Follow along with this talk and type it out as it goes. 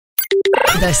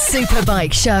The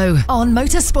Superbike Show on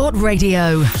Motorsport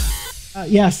Radio.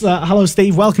 Yes, hello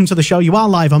Steve, welcome to the show. You are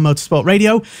live on Motorsport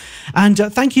Radio, and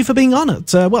thank you for being on at,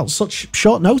 such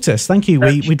short notice. Thank you,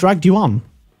 we dragged you on.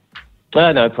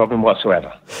 No problem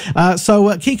whatsoever. So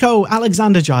Kiko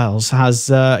Alexander Giles has,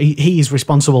 he's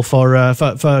responsible for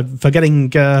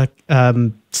getting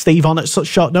Steve on at such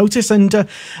short notice, and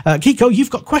Kiko,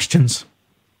 you've got questions.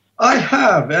 I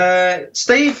have.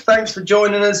 Steve, thanks for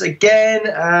joining us again,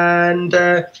 and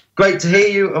great to hear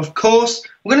you, of course.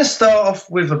 We're going to start off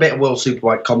with a bit of World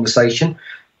Superbike conversation.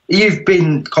 You've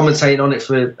been commentating on it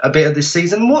for a bit of this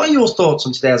season. What are your thoughts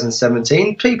on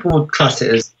 2017? People would class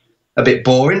it as a bit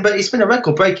boring, but it's been a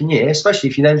record-breaking year, especially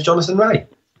if your name's Jonathan Rea.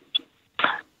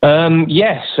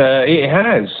 Yes, it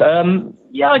has.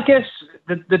 I guess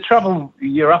the trouble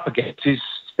you're up against is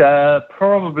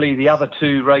probably the other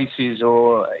two races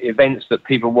or events that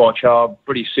people watch are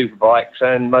British Superbikes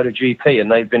and MotoGP,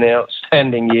 and they've been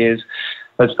outstanding years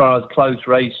as far as close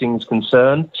racing's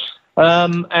concerned,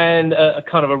 and a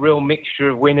kind of a real mixture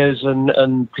of winners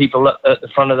and people at the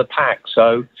front of the pack.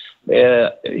 So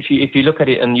if you look at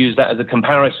it and use that as a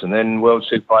comparison, then World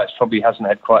Superbikes probably hasn't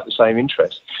had quite the same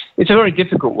interest. It's a very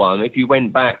difficult one. If you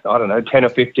went back, 10 or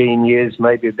 15 years,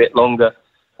 maybe a bit longer,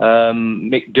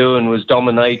 Mick Doohan was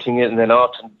dominating it, and then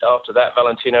after that,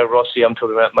 Valentino Rossi. I'm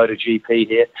talking about MotoGP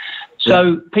here.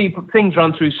 So things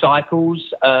run through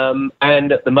cycles,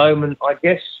 and at the moment, I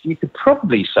guess you could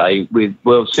probably say with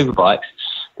World Superbikes,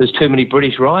 there's too many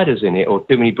British riders in it, or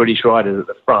too many British riders at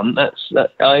the front.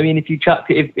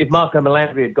 If Marco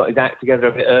Melandri had got his act together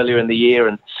a bit earlier in the year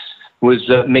and was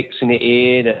mixing it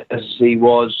in as he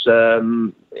was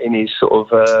in his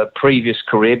sort of previous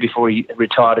career before he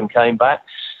retired and came back,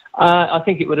 I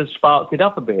think it would have sparked it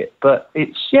up a bit. But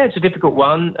it's a difficult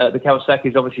one. The Kawasaki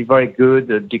is obviously very good.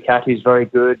 The Ducati is very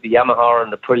good. The Yamaha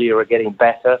and the Aprilia are getting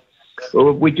better.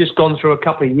 We've just gone through a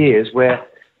couple of years where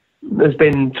there's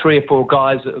been 3 or 4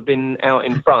 guys that have been out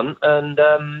in front,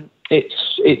 and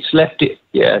it's left it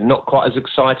not quite as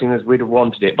exciting as we'd have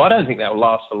wanted it. But I don't think that will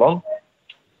last for long.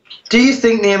 Do you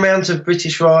think the amount of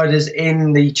British riders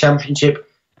in the championship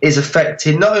is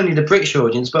affecting not only the British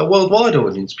audience but a worldwide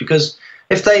audience? Because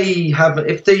if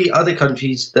the other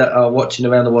countries that are watching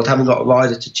around the world haven't got a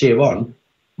rider to cheer on,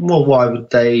 well, why would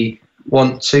they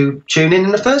want to tune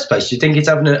in the first place? Do you think it's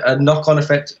having a knock-on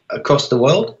effect across the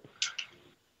world?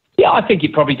 Yeah, I think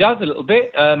it probably does a little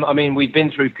bit. We've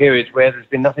been through periods where there's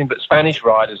been nothing but Spanish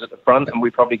riders at the front, and we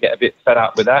probably get a bit fed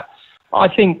up with that. I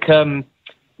think,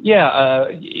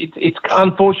 it's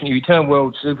unfortunately you turn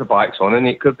World Superbikes on, and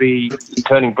it could be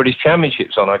turning British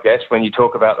Championships on, I guess, when you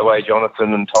talk about the way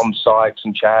Jonathan and Tom Sykes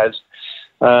and Chaz,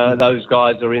 those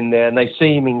guys are in there, and they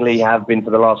seemingly have been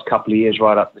for the last couple of years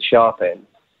right up the sharp end.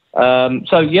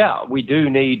 We do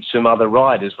need some other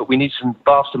riders, but we need some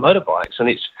faster motorbikes, and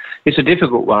it's a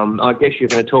difficult one. I guess you're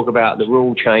going to talk about the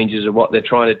rule changes of what they're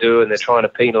trying to do, and they're trying to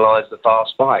penalise the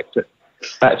fast bike. But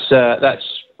that's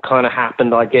kind of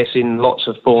happened, I guess, in lots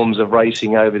of forms of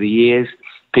racing over the years.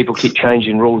 People keep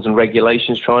changing rules and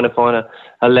regulations, trying to find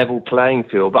a level playing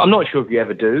field. But I'm not sure if you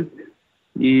ever do.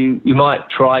 You might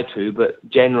try to, but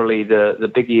generally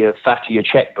the bigger your, fatter your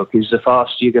checkbook is, the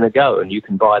faster you're going to go, and you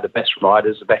can buy the best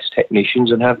riders, the best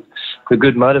technicians, and have the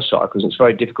good motorcycles. It's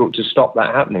very difficult to stop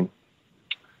that happening.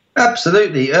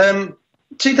 Absolutely.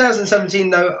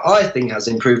 2017, though, I think has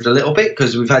improved a little bit,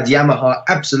 because we've had Yamaha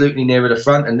absolutely near at the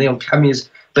front, and Leon Camia's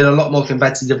been a lot more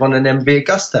competitive on an MV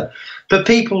Augusta. But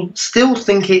people still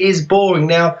think it is boring.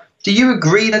 Now, do you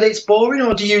agree that it's boring,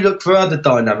 or do you look for other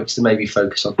dynamics to maybe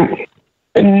focus on?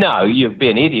 No, you'd be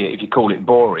an idiot if you call it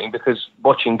boring, because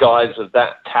watching guys of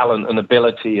that talent and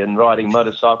ability and riding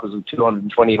motorcycles with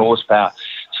 220 horsepower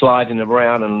sliding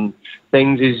around and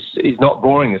things is not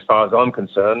boring as far as I'm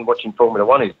concerned. Watching Formula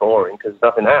One is boring because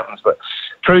nothing happens. But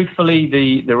truthfully,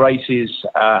 the races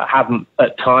haven't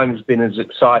at times been as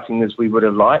exciting as we would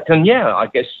have liked. And I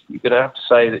guess you're going to have to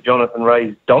say that Jonathan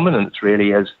Rea's dominance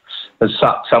really has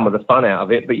sucked some of the fun out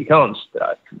of it, but you can't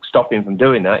stop him from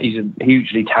doing that. He's a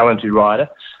hugely talented rider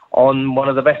on one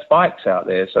of the best bikes out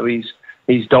there, so he's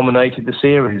dominated the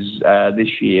series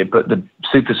this year. But the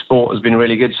Super Sport has been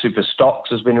really good. Super Stocks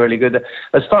has been really good.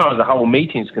 As far as the whole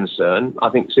meeting's concerned, I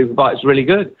think Superbike's really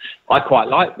good. I quite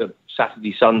like the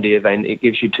Saturday-Sunday event. It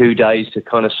gives you 2 days to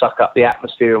kind of suck up the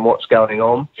atmosphere and what's going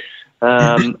on.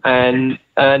 I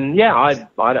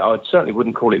certainly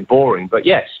wouldn't call it boring, but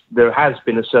yes, there has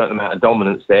been a certain amount of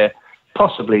dominance there,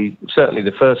 certainly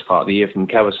the first part of the year from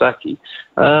Kawasaki.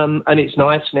 And it's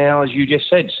nice now, as you just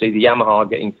said, to see the Yamaha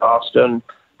getting faster, and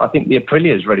I think the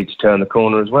Aprilia is ready to turn the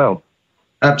corner as well.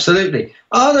 Absolutely.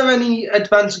 Are there any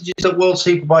advantages that World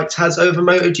Superbikes has over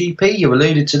MotoGP? You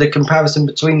alluded to the comparison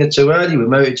between the two earlier, with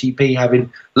MotoGP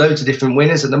having loads of different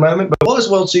winners at the moment. But what has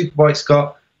World Superbikes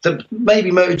got that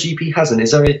maybe MotoGP hasn't?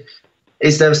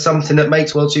 Is there something that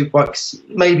makes World Superbikes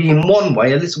maybe in one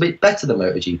way a little bit better than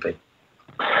MotoGP?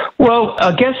 Well,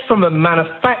 I guess from a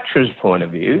manufacturer's point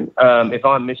of view, if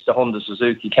I'm Mr. Honda,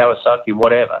 Suzuki, Kawasaki,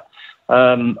 whatever,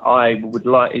 I would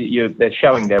like they're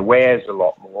showing their wares a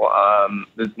lot more.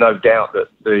 There's no doubt that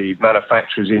the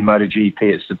manufacturers in MotoGP,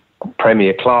 it's the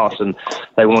premier class, and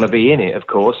they want to be in it, of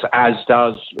course, as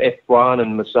does F1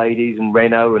 and Mercedes and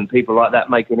Renault and people like that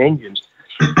making engines.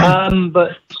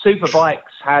 But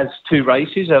Superbikes has 2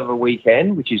 races over a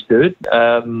weekend, which is good.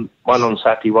 One on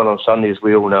Saturday, one on Sunday, as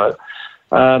we all know.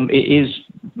 It is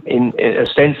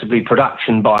ostensibly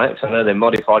production bikes. I know they're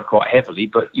modified quite heavily,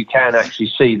 but you can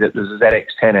actually see that there's a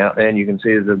ZX10 out there, and you can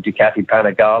see the Ducati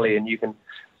Panigale, and you can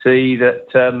see that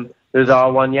there's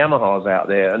R1 Yamahas out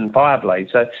there and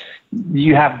Fireblade. So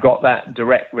you have got that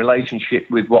direct relationship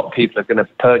with what people are going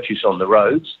to purchase on the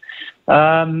roads.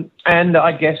 And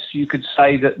I guess you could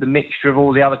say that the mixture of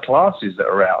all the other classes that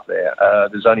are out there,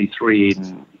 there's only 3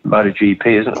 in MotoGP,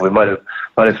 isn't there? With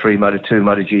Moto3, Moto2,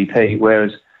 MotoGP,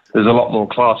 whereas there's a lot more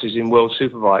classes in World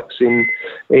Superbikes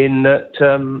in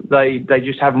that they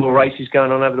just have more races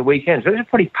going on over the weekend. So it's a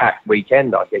pretty packed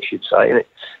weekend, I guess you'd say.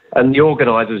 And the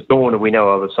organisers, Dorna, we know,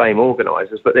 are the same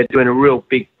organisers, but they're doing a real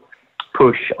big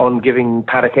push on giving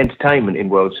paddock entertainment in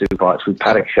World Superbikes with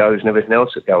paddock shows and everything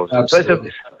else that goes on. So it's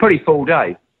a pretty full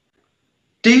day.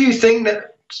 Do you think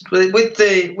that with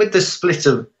the split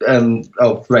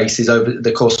of races over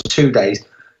the course of 2 days,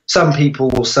 some people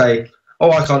will say,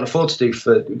 "Oh, I can't afford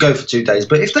to go for 2 days."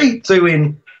 But if they threw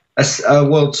in a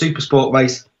World Supersport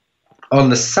race on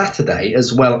the Saturday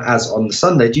as well as on the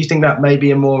Sunday, do you think that may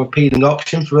be a more appealing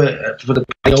option for the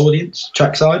audience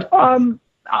trackside?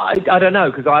 I don't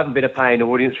know, because I haven't been a paying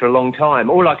audience for a long time.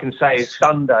 All I can say is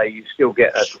Sunday, you still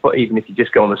get, even if you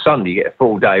just go on the Sunday, you get a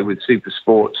full day with Super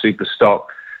Sport, Super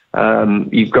Stock.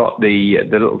 You've got the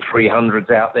little 300s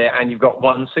out there, and you've got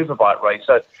one Superbike race.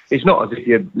 So it's not as if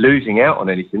you're losing out on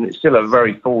anything. It's still a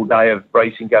very full day of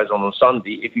racing goes on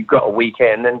Sunday. If you've got a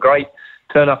weekend, then great.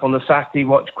 Turn up on the Saturday,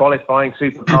 watch qualifying,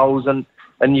 Super Poles, and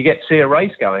you get to see a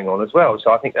race going on as well.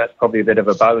 So I think that's probably a bit of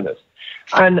a bonus.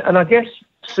 And I guess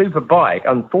Superbike,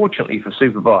 unfortunately for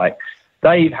Superbike,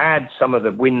 they've had some of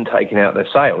the wind taken out of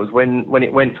their sails when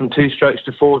it went from 2 strokes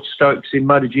to 4 strokes in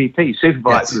MotoGP.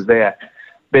 Superbike was there,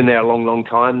 been there a long, long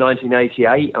time.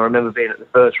 1988, I remember being at the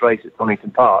first race at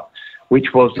Donington Park,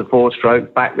 which was the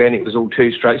 4-stroke. Back then it was all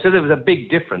 2 strokes. So there was a big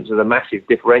difference, there's a massive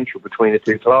differential between the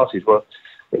 2 classes. Well,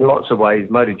 in lots of ways,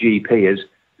 MotoGP has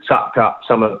sucked up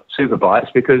some of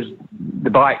Superbikes because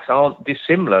the bikes aren't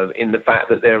dissimilar in the fact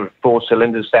that they're 4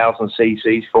 cylinders, 1,000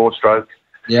 cc's, 4-strokes,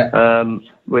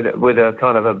 with a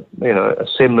kind of a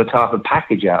similar type of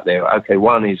package out there. Okay,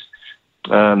 one is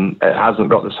it hasn't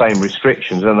got the same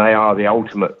restrictions, and they are the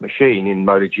ultimate machine in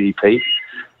MotoGP.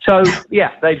 So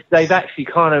yeah, they've actually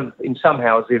kind of in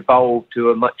somehow evolved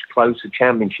to a much closer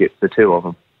championship, the 2 of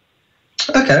them.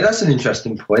 Okay, that's an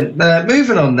interesting point.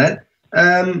 Moving on then.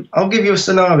 I'll give you a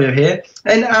scenario here.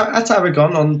 And at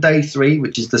Aragon on day 3,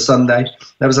 which is the Sunday,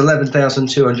 there was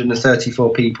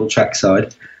 11,234 people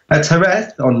trackside. At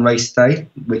Jerez on race day,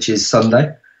 which is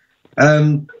Sunday,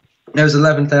 there was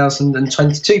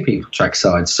 11,022 people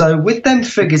trackside. So with them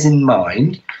figures in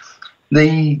mind,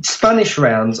 the Spanish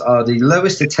rounds are the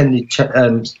lowest attended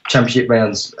championship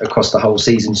rounds across the whole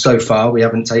season so far. We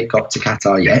haven't got to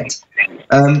Qatar yet.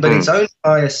 But it's owned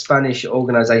by a Spanish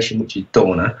organisation, which is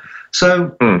Dorna.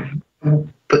 So,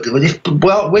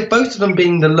 with both of them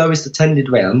being the lowest attended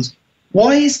rounds,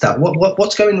 why is that?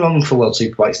 What's going wrong for World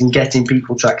Superbikes in getting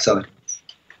people trackside?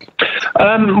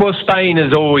 Well, Spain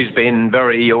has always been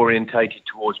very orientated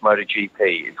towards MotoGP.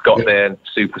 It's got their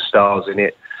superstars in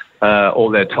it, all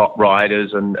their top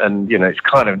riders, and it's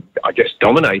kind of, I guess,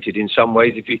 dominated in some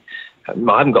ways. I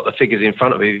haven't got the figures in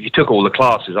front of me. If you took all the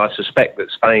classes, I suspect that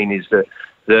Spain is the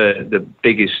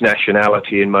biggest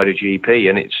nationality in MotoGP,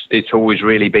 and it's always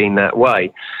really been that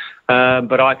way.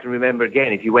 But I can remember,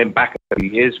 again, if you went back a few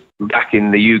years, back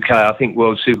in the UK, I think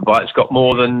World Superbike's got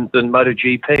more than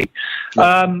MotoGP.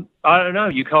 I don't know.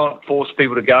 You can't force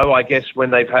people to go. I guess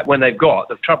when they've got,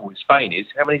 the trouble with Spain is,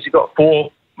 how many's it got?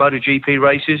 4 MotoGP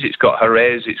races. It's got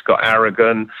Jerez, it's got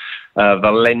Aragon,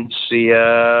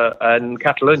 Valencia, and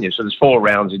Catalonia. So there's 4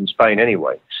 rounds in Spain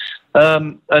anyway.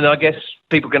 And I guess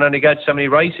people can only go to so many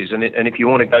races. And if you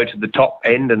want to go to the top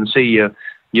end and see your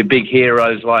your big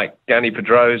heroes like Danny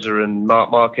Pedrosa and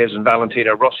Marc Marquez and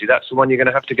Valentino Rossi, that's the one you're going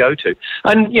to have to go to.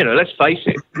 And, let's face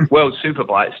it, World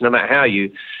Superbikes, no matter how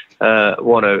you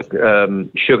want to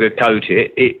sugarcoat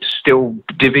it, it's still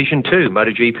Division 2.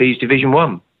 MotoGP's Division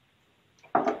 1.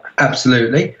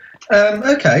 Absolutely.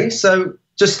 Okay, so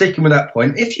just sticking with that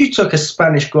point, if you took a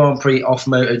Spanish Grand Prix off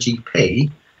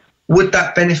MotoGP, would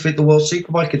that benefit the World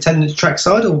Superbike attendance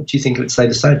trackside, or do you think it would stay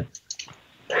the same?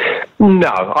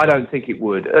 No, I don't think it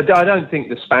would. I don't think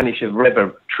the Spanish have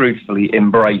ever truthfully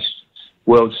embraced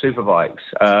World Superbikes.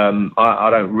 I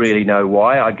don't really know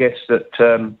why. I guess that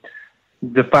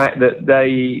the fact that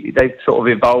they've sort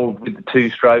of evolved with the two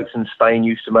strokes, and Spain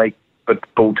used to make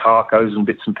ball tacos and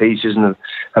bits and pieces, and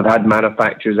have had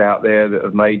manufacturers out there that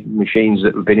have made machines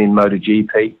that have been in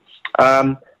MotoGP.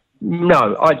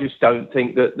 No, I just don't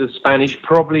think that the Spanish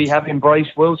probably have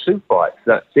embraced World Superbikes.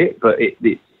 That's it. But it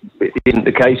isn't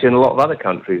the case in a lot of other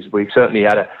countries. We certainly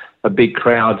had a big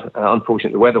crowd.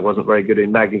 Unfortunately, the weather wasn't very good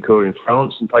in Magny-Cours in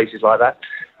France and places like that.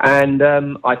 And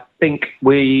I think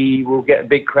we will get a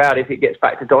big crowd if it gets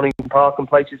back to Donington Park and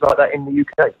places like that in the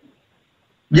UK.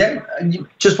 Yeah,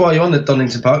 just while you're on the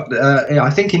Donington Park,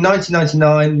 I think in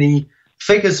 1999 the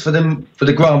figures for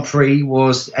the Grand Prix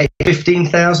was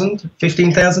 15,000,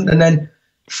 and then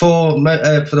for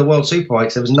the World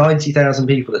Superbikes there was 90,000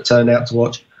 people that turned out to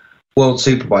watch World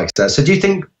Superbikes there. So do you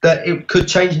think that it could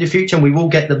change in the future and we will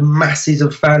get the masses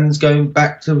of fans going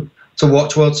back to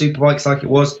watch World Superbikes like it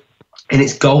was in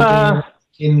its golden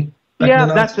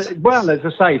well, as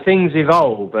I say, things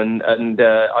evolve, and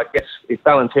I guess if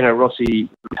Valentino Rossi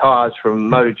retires from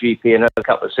MotoGP and another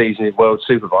couple of seasons in World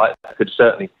Superbike, that could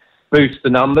certainly boost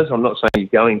the numbers. I'm not saying he's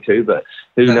going to, but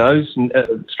who knows?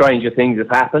 Stranger things have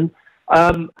happened.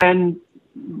 And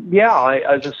yeah,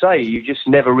 as I say, you just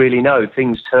never really know.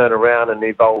 Things turn around and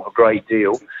evolve a great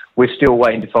deal. We're still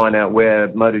waiting to find out where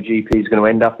MotoGP is going to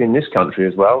end up in this country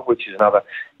as well, which is another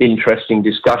interesting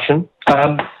discussion.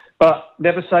 But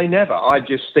never say never. I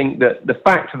just think that the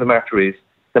fact of the matter is,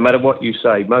 no matter what you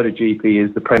say, MotoGP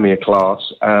is the premier class.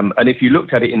 And if you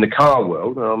looked at it in the car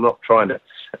world, and I'm not trying to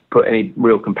put any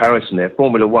real comparison there,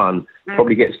 Formula One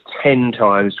probably gets 10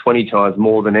 times, 20 times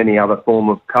more than any other form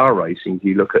of car racing. If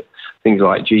you look at things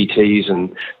like GTs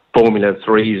and Formula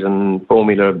 3s and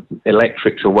Formula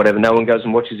Electrics or whatever, no one goes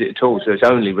and watches it at all. So it's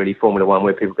only really Formula One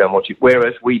where people go and watch it.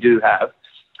 Whereas we do have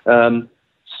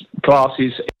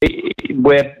classes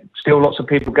where still lots of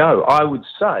people go. I would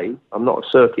say, I'm not a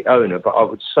circuit owner, but I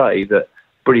would say that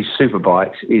British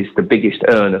Superbikes is the biggest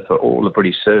earner for all the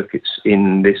British circuits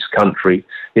in this country.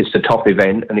 It's the top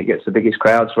event and it gets the biggest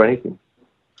crowds for anything.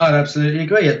 I'd absolutely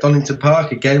agree. At Donington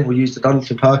Park, again, we'll use the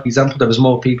Donington Park example, there was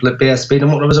more people at BSB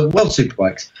than what there was at World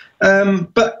Superbikes.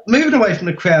 But moving away from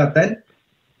the crowd then,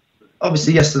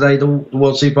 obviously yesterday the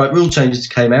World Superbike rule changes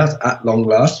came out at long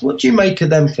last. What do you make of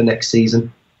them for next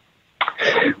season?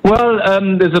 Well,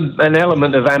 there's an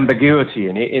element of ambiguity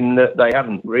in it, in that they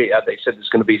haven't really, they said there's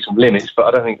going to be some limits, but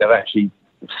I don't think they've actually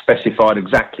specified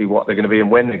exactly what they're going to be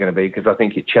and when they're going to be, because I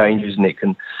think it changes and it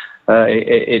can,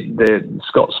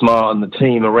 Scott Smart and the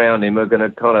team around him are going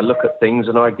to kind of look at things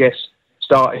and I guess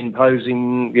start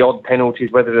imposing the odd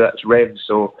penalties, whether that's revs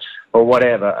or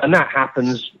whatever. And that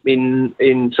happens in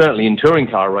certainly in touring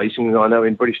car racing. I know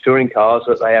in British touring cars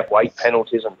that they have weight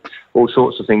penalties and all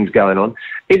sorts of things going on.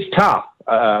 It's tough.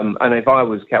 And if I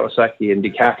was Kawasaki and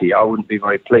Ducati, I wouldn't be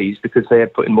very pleased because they're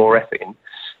putting more effort in.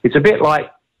 It's a bit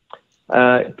like,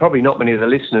 probably not many of the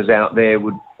listeners out there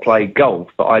would play golf,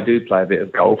 but I do play a bit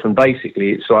of golf. And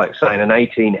basically it's like saying an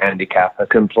 18 handicapper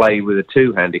can play with a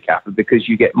 2 handicapper because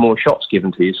you get more shots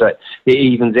given to you. So it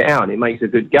evens it out and it makes a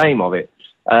good game of it.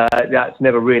 That's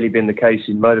never really been the case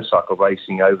in motorcycle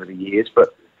racing over the years,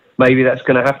 but maybe that's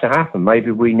going to have to happen.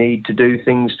 Maybe we need to do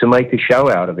things to make a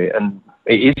show out of it. And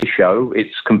it is a show.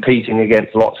 It's competing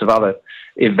against lots of other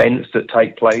events that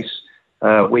take place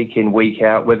week in, week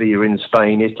out, whether you're in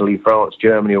Spain, Italy, France,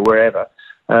 Germany, or wherever.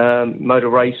 Motor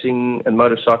racing and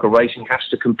motorcycle racing has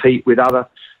to compete with other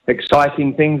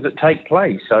exciting things that take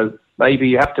place. So maybe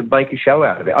you have to make a show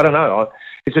out of it. I don't know.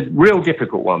 It's a real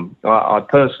difficult one. I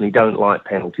personally don't like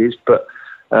penalties, but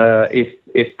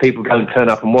if people don't turn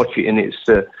up and watch it and it's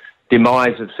the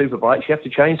demise of Superbikes, you have to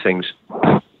change things.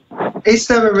 Is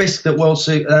there a risk that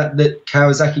that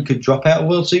Kawasaki could drop out of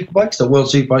World Superbikes? That World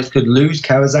Superbikes could lose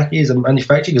Kawasaki as a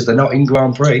manufacturer because they're not in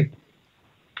Grand Prix?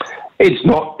 It's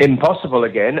not impossible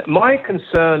again. My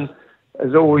concern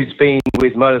has always been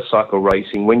with motorcycle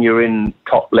racing when you're in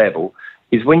top level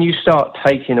is when you start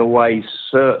taking away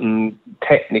certain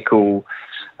technical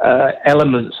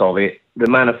elements of it, the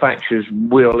manufacturers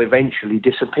will eventually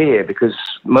disappear, because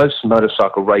most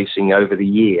motorcycle racing over the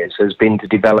years has been to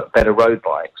develop better road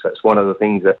bikes. That's one of the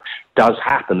things that does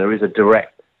happen. There is a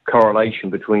direct correlation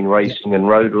between racing and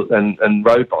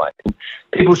road bikes.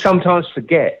 People sometimes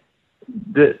forget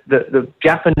that the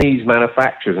Japanese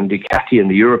manufacturers and Ducati and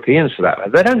the Europeans, for that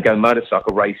matter, they don't go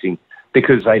motorcycle racing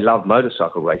because they love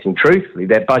motorcycle racing. Truthfully,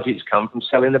 their budgets come from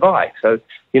selling the bike. So if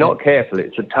you're not careful,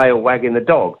 it's the tail wagging the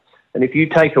dog. And if you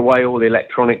take away all the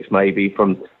electronics maybe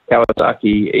from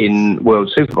Kawasaki in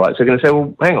World Superbikes, they're going to say,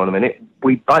 well, hang on a minute,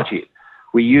 we budget.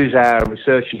 We use our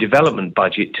research and development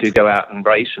budget to go out and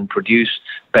race and produce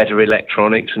better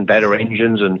electronics and better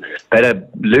engines and better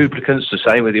lubricants, the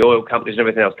same with the oil companies and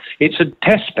everything else. It's a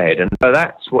test bed, and so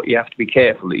that's what you have to be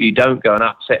careful, that you don't go and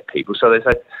upset people. So they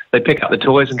say they pick up the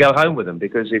toys and go home with them,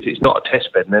 because if it's not a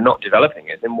test bed and they're not developing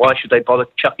it, then why should they bother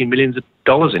chucking millions of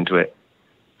dollars into it?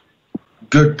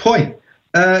 Good point.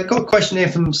 Got a question here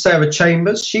from Sarah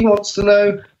Chambers. She wants to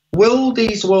know, will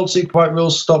these World Superbike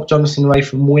rules stop Jonathan Rea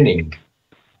from winning?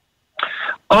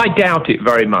 I doubt it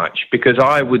very much, because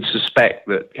I would suspect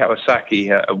that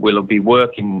Kawasaki will be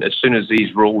working as soon as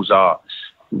these rules are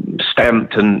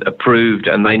stamped and approved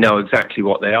and they know exactly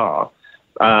what they are.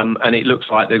 And it looks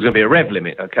like there's going to be a rev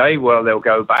limit, okay? Well, they'll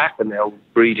go back and they'll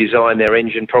redesign their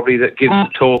engine probably that gives the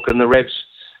torque and the revs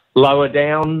lower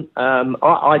down.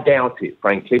 I doubt it,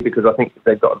 frankly, because I think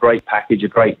they've got a great package, a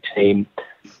great team,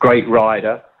 great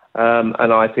rider,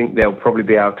 and I think they'll probably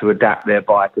be able to adapt their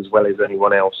bike as well as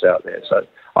anyone else out there. So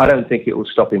I don't think it will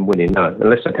stop him winning, no.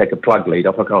 Unless they take a plug lead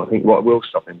off, I can't think what will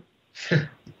stop him.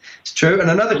 It's true. And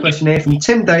another question here from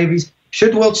Tim Davies.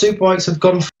 Should World Superbikes have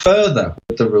gone further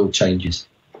with the rule changes?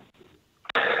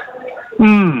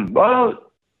 Well,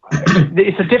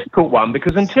 it's a difficult one,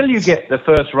 because until you get the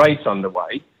first race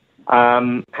underway,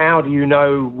 how do you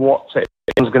know what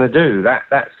everyone's going to do?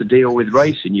 That's the deal with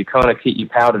racing. You kind of keep your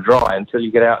powder dry until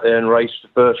you get out there and race the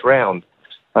first round.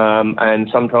 And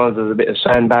sometimes there's a bit of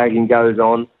sandbagging goes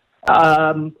on.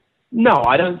 No,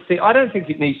 I don't think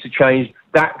it needs to change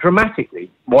that dramatically.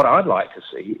 What I'd like to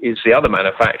see is the other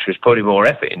manufacturers putting more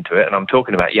effort into it, and I'm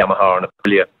talking about Yamaha and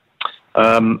Aprilia,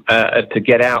 to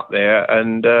get out there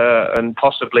and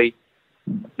possibly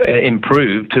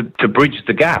improve to bridge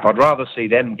the gap. I'd rather see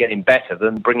them getting better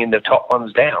than bringing the top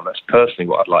ones down. That's personally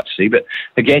what I'd like to see. But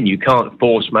again, you can't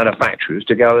force manufacturers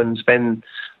to go and spend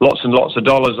lots and lots of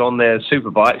dollars on their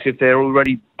superbikes if they're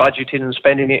already budgeting and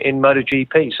spending it in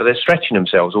MotoGP. So they're stretching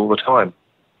themselves all the time.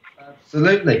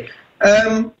 Absolutely.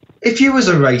 If you was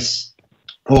a race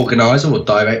organiser or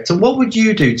director, what would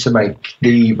you do to make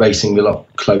the racing a lot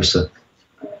closer?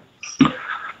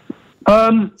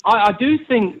 I do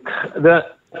think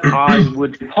that I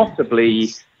would possibly,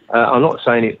 I'm not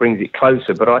saying it brings it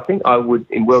closer, but I think I would,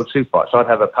 in World Superbikes, I'd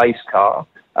have a pace car.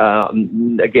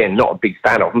 Again, not a big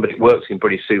fan of them, but it works in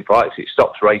British Superbikes. It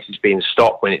stops races being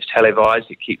stopped when it's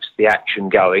televised. It keeps the action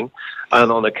going. And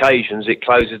on occasions, it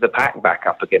closes the pack back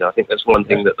up again. I think that's one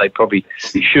thing that they probably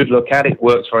should look at. It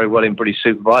works very well in British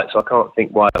Superbikes. I can't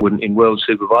think why it wouldn't in World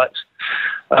Superbikes.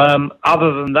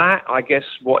 Other than that, I guess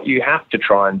what you have to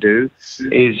try and do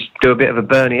is do a bit of a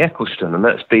Bernie Eccleston, and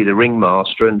that's be the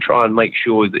ringmaster and try and make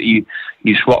sure that you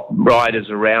swap riders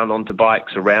around onto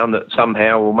bikes around that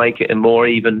somehow will make it a more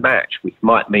even match, which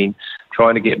might mean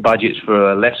trying to get budgets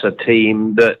for a lesser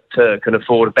team that can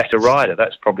afford a better rider.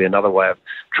 That's probably another way of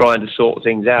trying to sort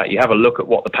things out. You have a look at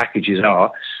what the packages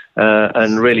are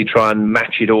and really try and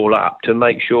match it all up to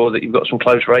make sure that you've got some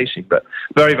close racing. But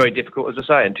very, very difficult, as I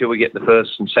say, until we get the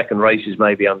first and second races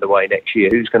maybe underway next year.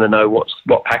 Who's going to know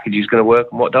what package is going to work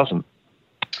and what doesn't?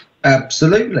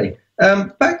 Absolutely.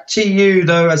 Back to you,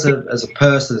 though, as a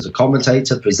person, as a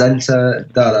commentator, presenter,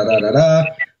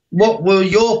 what will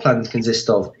your plans consist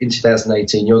of in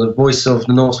 2018? You're the voice of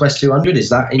the Northwest 200. Is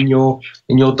that in your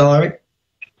diary?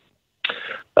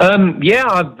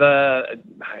 Yeah,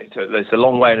 it's a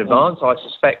long way in advance. I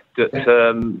suspect that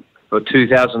for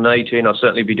 2018, I'll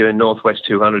certainly be doing Northwest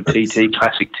 200 TT,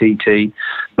 Classic TT,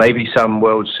 maybe some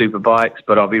World Superbikes,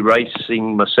 but I'll be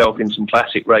racing myself in some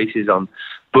classic races. I'm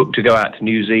booked to go out to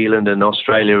New Zealand and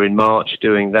Australia in March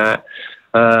doing that.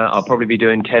 I'll probably be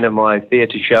doing 10 of my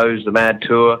theatre shows, the Mad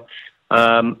Tour,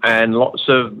 and lots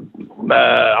of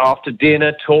after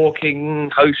dinner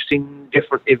talking, hosting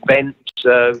different events.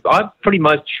 I pretty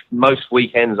much most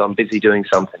weekends I'm busy doing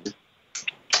something.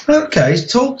 Okay,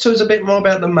 talk to us a bit more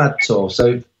about the Mad Tour.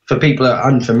 So for people that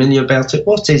are unfamiliar about it,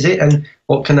 what is it and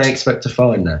what can they expect to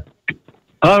find there?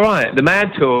 All right. The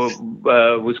Mad Tour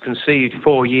was conceived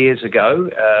 4 years ago.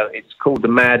 It's called the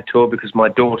Mad Tour because my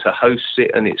daughter hosts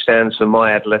it, and it stands for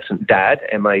My Adolescent Dad,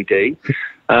 MAD.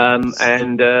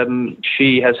 and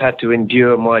she has had to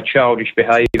endure my childish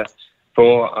behaviour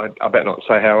for, I better not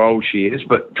say how old she is,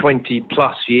 but 20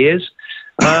 plus years.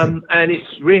 And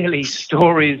it's really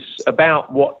stories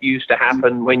about what used to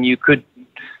happen when you could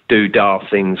do daft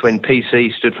things, when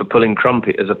PC stood for pulling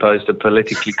crumpet as opposed to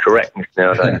politically correctness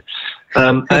nowadays.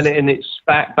 And it's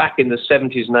back in the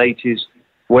 70s and 80s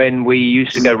when we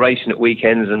used to go racing at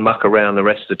weekends and muck around the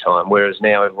rest of the time, whereas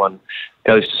now everyone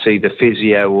goes to see the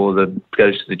physio or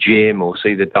goes to the gym or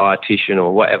see the dietitian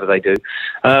or whatever they do.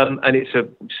 And it's a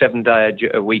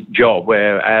 7-day-a-week job,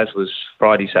 where ours was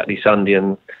Friday, Saturday, Sunday,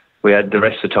 and we had the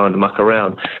rest of the time to muck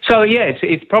around. So, yeah,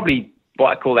 it's probably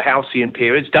what I call the halcyon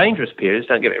periods, dangerous periods,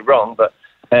 don't get me wrong, but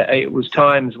it was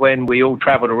times when we all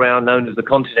travelled around, known as the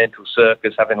Continental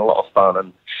Circus, having a lot of fun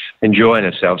and enjoying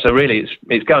ourselves. So really,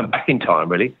 it's going back in time,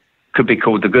 really. Could be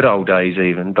called the good old days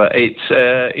even, but it's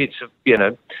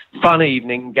a fun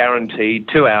evening, guaranteed,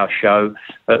 2-hour show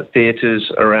at theatres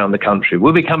around the country.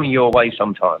 We'll be coming your way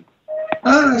sometime.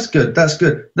 Oh, that's good. That's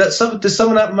good. Does some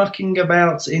of that mucking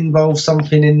about involve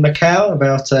something in Macau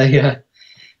about a?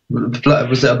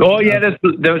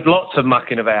 There's lots of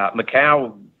mucking about.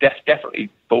 Macau definitely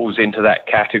falls into that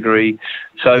category.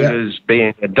 So does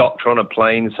being a doctor on a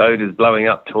plane. So does blowing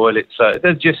up toilets. So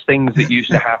there's just things that used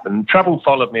to happen. Trouble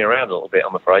followed me around a little bit,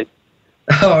 I'm afraid.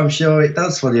 Oh, I'm sure it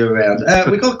does follow you around.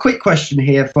 We've got a quick question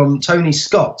here from Tony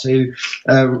Scott, who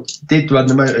did run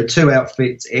the Moto2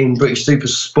 outfit in British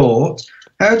Supersport.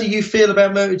 How do you feel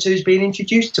about Moto2s being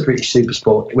introduced to British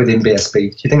Supersport within BSB?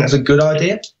 Do you think that's a good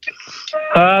idea?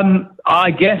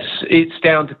 I guess it's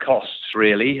down to costs,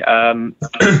 really.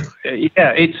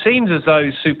 It seems as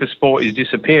though Supersport is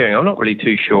disappearing. I'm not really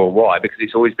too sure why, because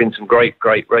it's always been some great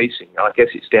racing. I guess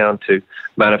it's down to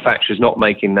manufacturers not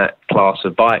making that class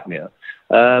of bike now.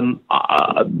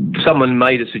 Someone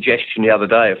made a suggestion the other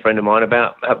day, a friend of mine,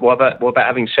 about what about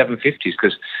having 750s,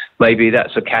 because maybe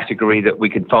that's a category that we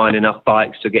could find enough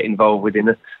bikes to get involved with in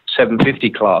a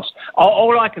 750 class.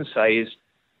 All I can say is,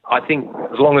 I think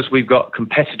as long as we've got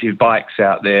competitive bikes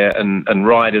out there and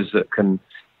riders that can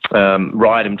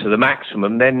ride them to the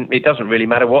maximum, then it doesn't really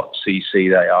matter what CC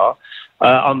they are.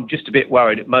 I'm just a bit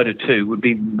worried that Moto2 would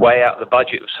be way out of the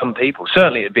budget of some people.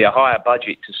 Certainly it'd be a higher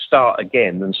budget to start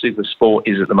again than Supersport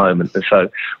is at the moment. So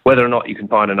whether or not you can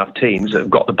find enough teams that have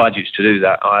got the budgets to do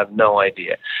that, I have no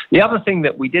idea. The other thing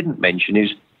that we didn't mention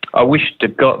is, I wish to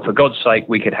God, for God's sake,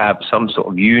 we could have some sort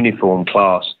of uniform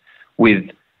class with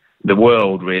the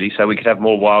world, really, so we could have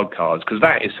more wild cards, because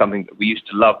that is something that we used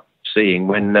to love seeing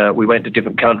when we went to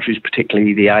different countries,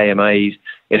 particularly the AMAs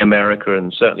in America,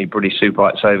 and certainly British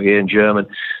Superbikes over here, and German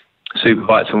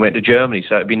Superbikes when we went to Germany.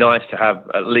 So it'd be nice to have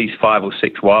at least 5 or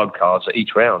 6 wild cards at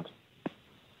each round.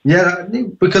 Yeah,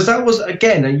 because that was,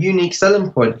 again, a unique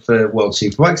selling point for World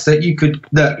Superbikes,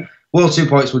 that World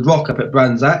Superbikes would rock up at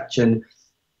Brands Hatch and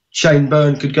Shane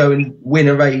Byrne could go and win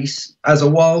a race as a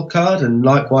wild card, and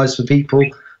likewise for people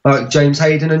like James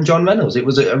Hayden and John Reynolds. It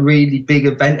was a really big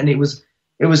event, and it was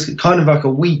kind of like a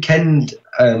weekend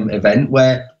event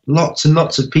where lots and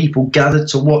lots of people gathered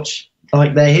to watch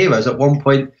like their heroes. At one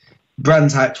point,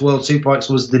 Brands Hatch World Superbikes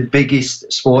was the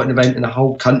biggest sporting event in the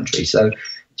whole country. So, do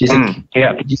you think? Do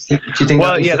you think?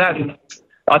 Well,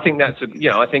 I think that's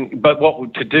but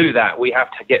to do that, we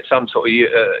have to get some sort of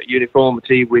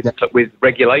uniformity with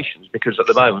regulations, because at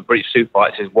the moment British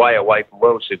Superbikes is way away from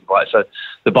World Superbikes. So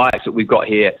the bikes that we've got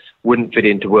here wouldn't fit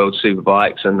into World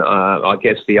Superbikes, and I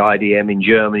guess the IDM in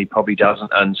Germany probably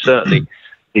doesn't, and certainly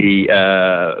the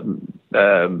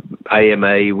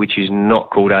AMA, which is not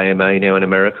called AMA now in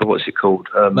America. What's it called?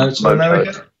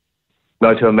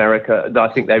 Moto America, I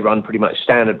think they run pretty much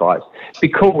standard bikes. It'd be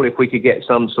cool if we could get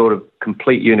some sort of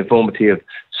complete uniformity of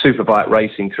superbike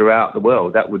racing throughout the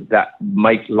world. That would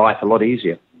make life a lot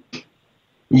easier.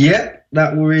 Yeah,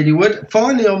 that really would.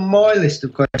 Finally, on my list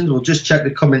of questions, we'll just check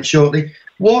the comments shortly.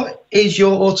 What is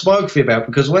your autobiography about?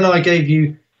 Because when I gave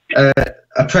you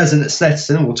a present at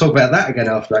Snetterton, and we'll talk about that again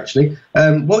after, actually,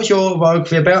 what's your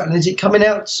autobiography about, and is it coming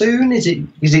out soon? Is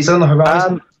it on the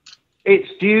horizon? It's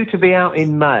due to be out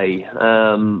in May.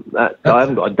 I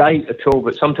haven't got a date at all,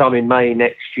 but sometime in May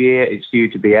next year it's due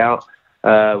to be out.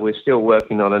 We're still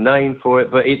working on a name for it,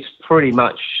 but it's pretty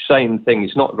much same thing.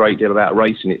 It's not a great deal about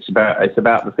racing. It's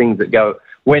about the things that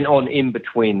went on in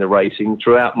between the racing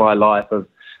throughout my life of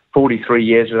 43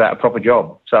 years without a proper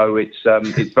job. So it's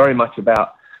very much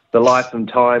about the life and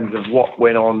times of what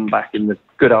went on back in the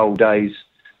good old days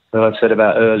that I said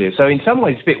about earlier. So in some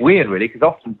ways it's a bit weird, really, because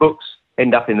often books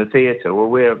end up in the theatre.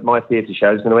 Well, my theatre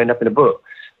show is going to end up in a book.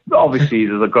 But obviously,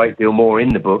 there's a great deal more in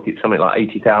the book. It's something like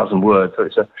 80,000 words,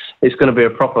 so it's going to be a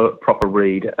proper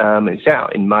read. It's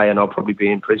out in May, and I'll probably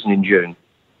be in prison in June.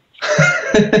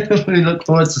 We look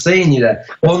forward to seeing you there.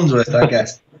 Wandsworth, I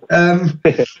guess.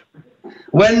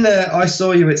 When I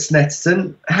saw you at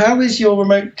Snetterton, how is your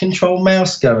remote control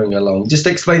mouse going along? Just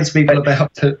explain to people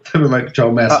about the remote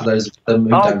control mouse for those of them who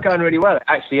don't. It's going really well. It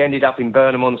actually ended up in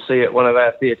Burnham-on-Sea at one of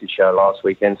our theatre shows last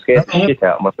weekend. Scared the shit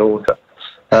out of my daughter.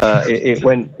 It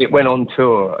went on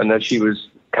tour, and as she was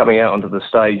coming out onto the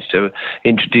stage to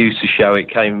introduce the show, it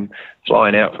came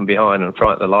flying out from behind and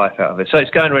frightened the life out of her. So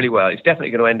it's going really well. It's definitely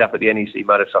going to end up at the NEC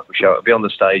Motorcycle Show. It'll be on the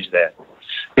stage there.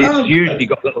 It's usually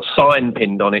got a little sign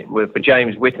pinned on it for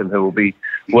James Whittam, who will be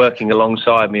working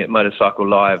alongside me at Motorcycle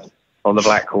Live on the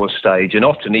Black Horse stage. And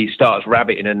often he starts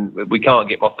rabbiting and we can't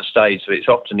get him off the stage, so it's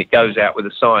often it goes out with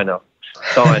a sign on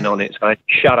it saying,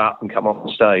 "Shut up and come off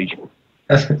the stage."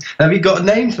 Have you got a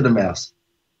name for the mouse?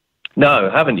 No,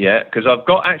 haven't yet, because I've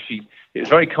got actually... It was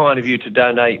very kind of you to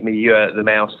donate me the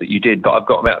mouse that you did, but I've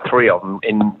got about 3 of them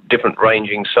in different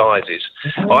ranging sizes.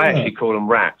 Oh. I actually call them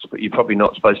rats, but you're probably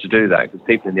not supposed to do that because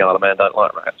people in the Isle of Man don't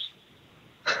like rats.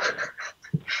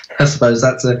 I suppose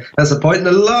that's a point. And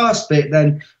the last bit,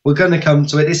 then, we're going to come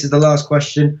to it. This is the last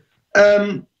question.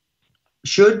 Is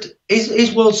World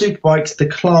Superbike's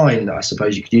decline, I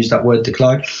suppose you could use that word,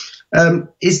 decline,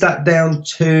 is that down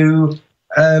to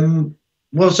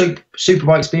World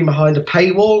Superbike's being behind a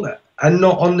paywall and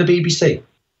not on the BBC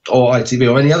or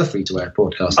ITV or any other free-to-air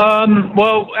broadcast?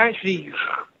 Well, actually,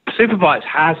 Superbikes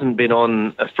hasn't been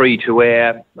on a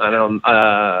free-to-air, and I'm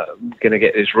going to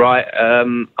get this right,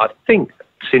 I think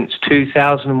since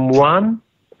 2001.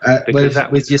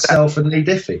 With yourself and Lee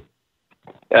Diffie?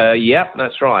 Yep,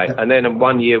 that's right. And then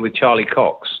 1 year with Charlie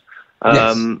Cox.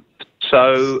 Yes.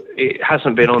 So it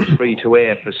hasn't been on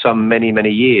free-to-air for some many, many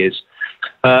years.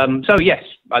 So, yes,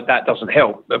 that doesn't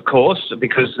help, of course,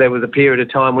 because there was a period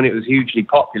of time when it was hugely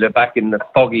popular back in the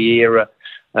foggy era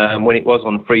when it was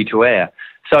on free-to-air.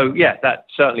 So, yeah, that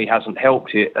certainly hasn't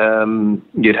helped it,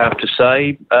 you'd have to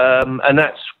say. And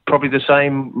that's probably the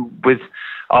same with,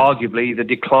 arguably, the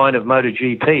decline of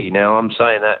MotoGP. Now, I'm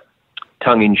saying that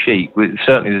tongue-in-cheek.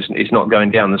 Certainly it's not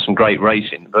going down. There's some great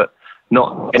racing, but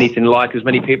not anything like as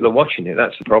many people are watching it.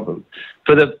 That's the problem.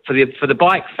 For the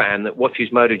bike fan that watches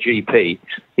MotoGP,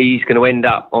 he's going to end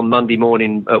up on Monday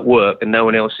morning at work and no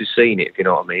one else has seen it, if you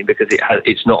know what I mean, because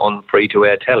it's not on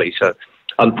free-to-air telly. So,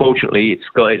 unfortunately,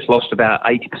 it's lost about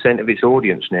 80% of its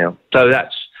audience now. So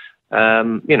that's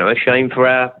a shame for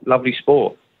our lovely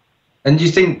sport. And do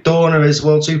you think Dorna, as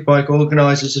World Superbike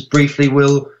organisers, just briefly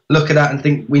will look at that and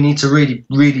think we need to really,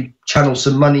 really channel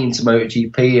some money into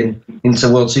MotoGP and into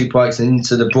World Superbikes and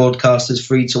into the broadcasters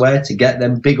free-to-air to get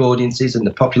them big audiences and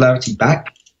the popularity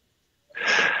back?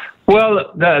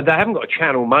 Well, they haven't got to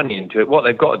channel money into it. What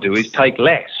they've got to do is take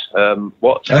less.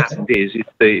 What's happened is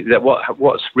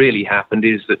what's really happened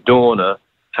is that Dorna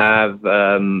have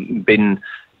been...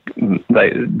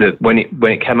 when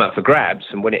it came up for grabs,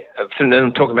 and and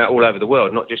I'm talking about all over the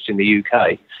world, not just in the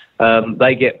UK,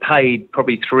 they get paid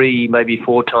probably 3, maybe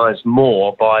 4 times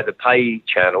more by the pay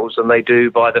channels than they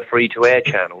do by the free-to-air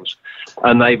channels,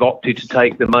 and they've opted to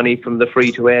take the money from the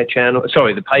free-to-air channel,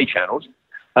 the pay channels,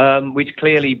 which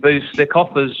clearly boosts their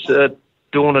coffers,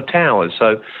 Dorna Towers.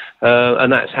 So,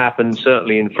 and that's happened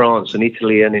certainly in France and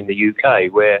Italy and in the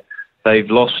UK, where they've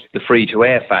lost the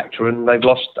free-to-air factor and they've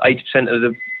lost 80% of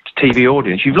the TV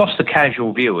audience. You've lost the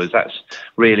casual viewers. That's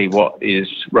really what is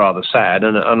rather sad.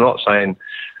 And I'm not saying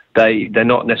they're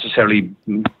not necessarily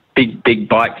big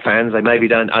bike fans. They maybe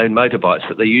don't own motorbikes,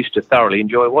 but they used to thoroughly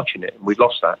enjoy watching it. And we've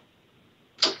lost that.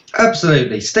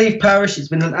 Absolutely. Steve Parrish, it's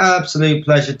been an absolute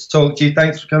pleasure to talk to you.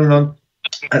 Thanks for coming on.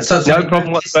 No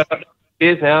problem whatsoever.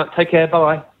 Cheers now. Take care.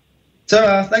 Bye.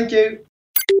 Ta-ra. Thank you.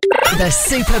 The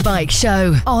Superbike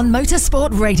Show on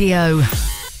Motorsport Radio.